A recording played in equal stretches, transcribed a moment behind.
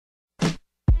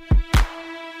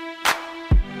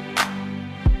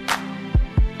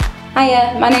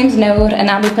Hiya, my name's Noor and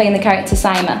I'll be playing the character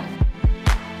Saima.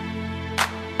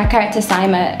 Our character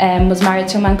Saima was married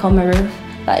to a man called Maruf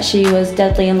that she was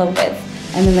deadly in love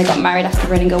with, and then they got married after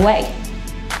running away.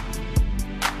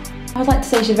 I would like to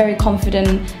say she's a very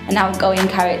confident and outgoing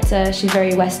character. She's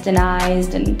very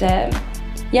westernised and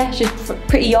yeah, she's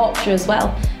pretty Yorkshire as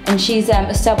well. And she's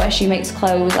a sewer, she makes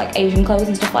clothes, like Asian clothes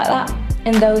and stuff like that.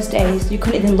 In those days, you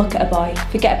couldn't even look at a boy,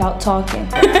 forget about talking.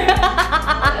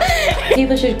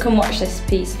 People should come watch this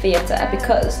piece of theatre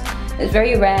because it's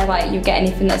very rare like you get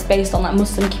anything that's based on like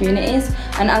Muslim communities,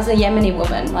 and as a Yemeni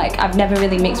woman, like I've never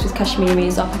really mixed with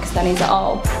Kashmiris or Pakistanis at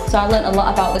all, so I learnt a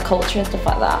lot about the culture and stuff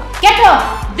like that. Get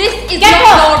up! This is not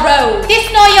your road!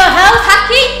 This not your house!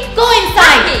 Paki! Go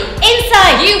inside! Paki!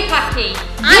 Inside! You Paki!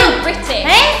 I'm British!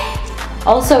 Eh?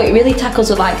 Also, it really tackles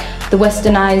with like the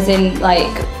westernising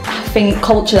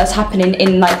culture that's happening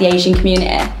in like the Asian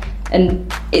community,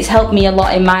 and it's helped me a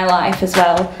lot in my life as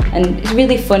well, and it's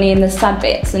really funny and there's sad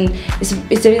bits, and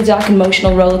it's a like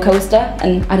emotional roller coaster,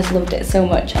 and I just loved it so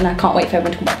much and I can't wait for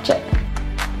everyone to come watch it.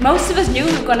 Most of us knew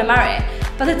we were going to marry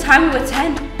by the time we were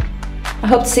 10. I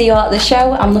hope to see you all at the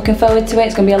show. I'm looking forward to it.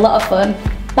 It's going to be a lot of fun.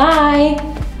 Bye!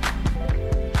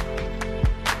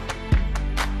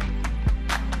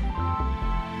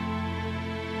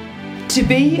 To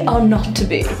be or not to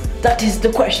be? That is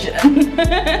the question.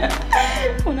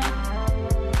 Oh, no.